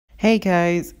Hey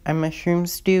guys, I'm Mushroom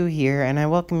Stew here, and I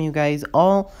welcome you guys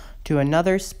all to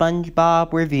another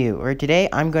SpongeBob review, where today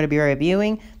I'm going to be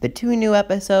reviewing the two new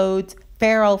episodes,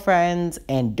 Feral Friends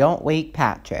and Don't Wake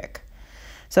Patrick.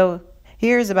 So,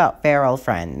 here's about Feral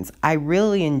Friends. I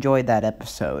really enjoyed that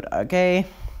episode, okay?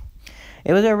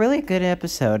 It was a really good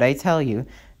episode, I tell you.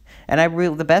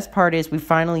 And the best part is we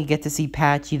finally get to see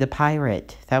Patchy the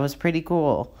pirate. That was pretty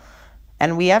cool.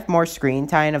 And we have more screen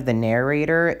time of the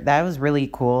narrator. That was really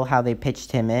cool how they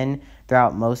pitched him in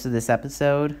throughout most of this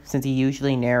episode, since he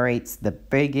usually narrates the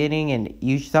beginning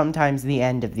and sometimes the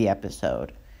end of the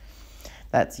episode.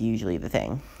 That's usually the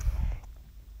thing.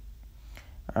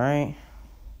 Alright.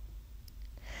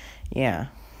 Yeah.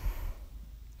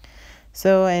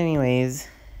 So anyways.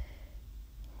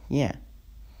 Yeah.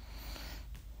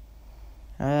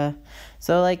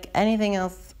 So like anything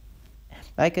else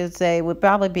I could say would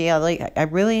probably be, I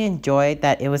really enjoyed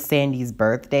that it was Sandy's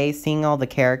birthday, seeing all the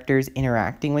characters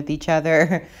interacting with each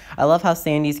other. I love how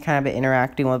Sandy's kind of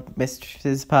interacting with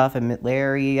Mrs. Puff and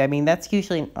Larry. I mean, that's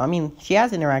usually, she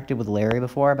has interacted with Larry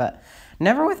before, but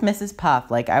never with Mrs.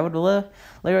 Puff. Like, I would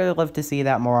literally love to see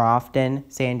that more often,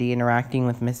 Sandy interacting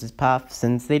with Mrs. Puff,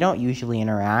 since they don't usually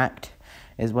interact,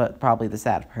 is what probably the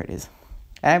sad part is.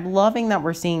 And I'm loving that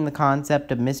we're seeing the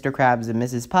concept of Mr. Krabs and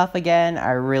Mrs. Puff again.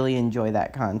 I really enjoy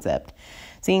that concept.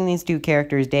 Seeing these two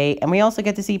characters date. And we also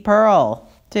get to see Pearl,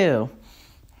 too.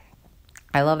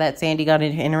 I love that Sandy got to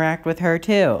interact with her,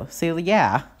 too. So,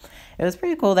 yeah. It was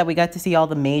pretty cool that we got to see all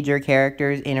the major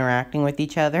characters interacting with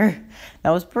each other. That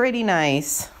was pretty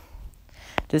nice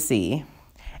to see.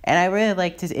 And I really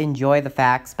like to enjoy the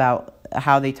facts about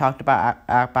how they talked about,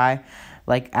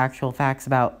 actual facts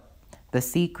about the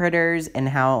sea critters and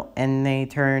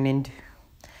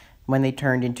when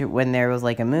there was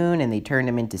like a moon and they turned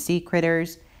them into sea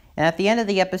critters. And at the end of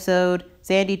the episode,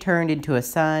 Sandy turned into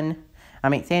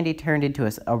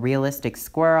a realistic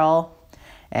squirrel.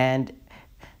 And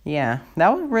yeah,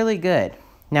 that was really good.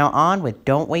 Now on with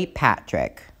Don't Wake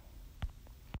Patrick.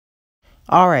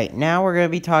 Alright, now we're going to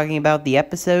be talking about the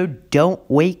episode Don't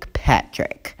Wake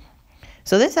Patrick.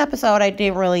 So this episode I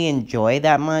didn't really enjoy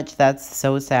that much. That's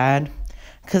so sad.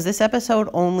 Because this episode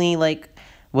only,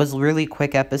 was a really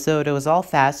quick episode. It was all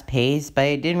fast-paced, but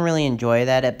I didn't really enjoy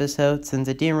that episode since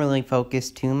it didn't really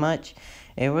focus too much.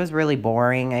 It was really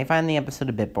boring. I find the episode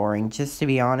a bit boring, just to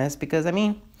be honest, because,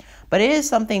 but it is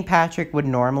something Patrick would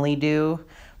normally do.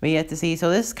 We get to see, so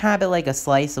this is kind of like a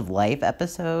slice-of-life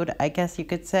episode, I guess you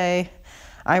could say.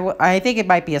 I think it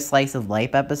might be a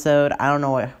slice-of-life episode. I don't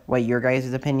know what your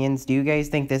guys' opinions. Do you guys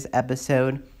think this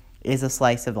episode is a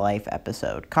slice-of-life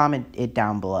episode? Comment it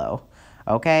down below,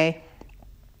 okay?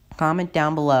 Comment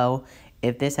down below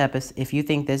if you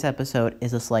think this episode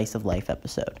is a slice-of-life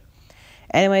episode.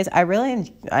 Anyways, I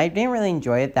didn't really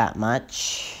enjoy it that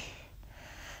much.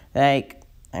 We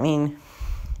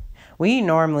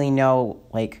normally know,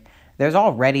 there's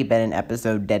already been an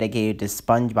episode dedicated to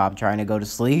SpongeBob trying to go to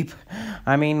sleep.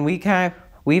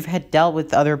 We've dealt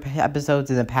with other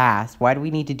episodes in the past. Why do we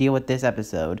need to deal with this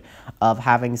episode of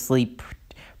having sleep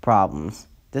problems?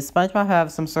 Does SpongeBob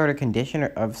have some sort of condition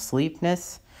of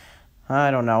sleepness? I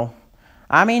don't know.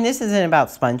 This isn't about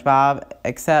SpongeBob,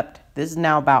 except this is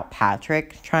now about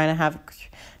Patrick trying to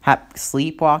have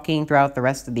sleepwalking throughout the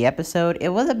rest of the episode. It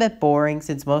was a bit boring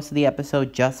since most of the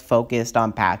episode just focused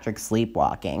on Patrick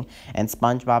sleepwalking and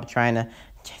SpongeBob trying to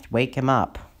wake him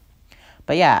up.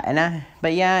 But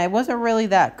yeah, it wasn't really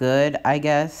that good, I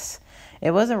guess.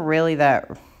 It wasn't really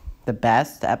the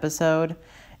best episode.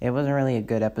 It wasn't really a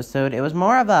good episode. It was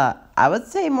more of not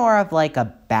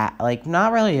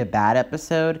really a bad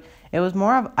episode. It was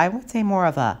I would say more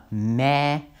of a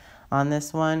meh on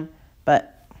this one.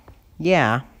 But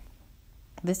yeah,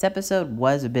 this episode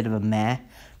was a bit of a meh,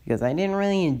 because I didn't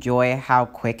really enjoy how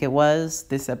quick it was.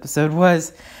 This episode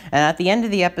was. And at the end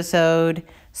of the episode,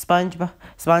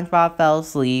 SpongeBob fell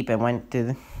asleep and went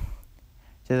to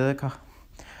the car.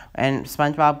 And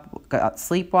SpongeBob got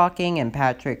sleepwalking and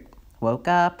Patrick woke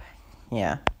up.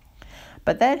 Yeah.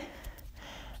 But then,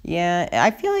 yeah,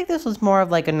 I feel like this was more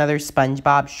of another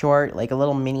SpongeBob short, a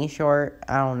little mini short.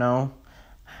 I don't know.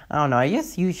 I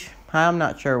guess I'm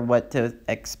not sure what to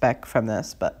expect from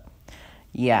this, but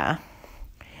yeah.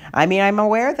 I'm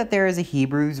aware that there is a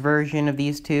Hebrews version of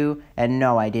these two, and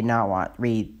no, I did not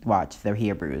watch the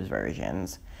Hebrews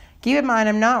versions. Keep in mind,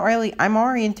 I'm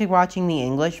more into watching the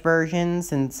English version,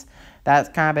 since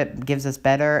that kind of gives us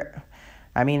better.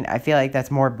 I feel like that's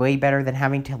way better than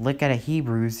having to look at a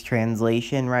Hebrews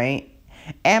translation, right?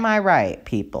 Am I right,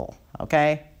 people?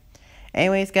 Okay?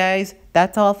 Anyways, guys,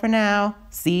 that's all for now.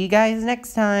 See you guys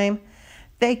next time.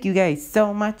 Thank you guys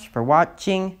so much for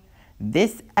watching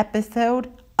this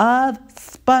episode of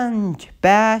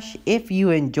SpongeBash. If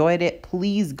you enjoyed it,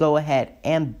 please go ahead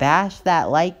and bash that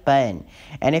like button.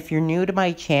 And if you're new to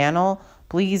my channel,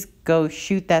 please go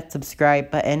shoot that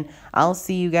subscribe button. I'll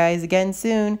see you guys again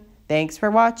soon. Thanks for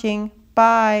watching.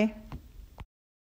 Bye.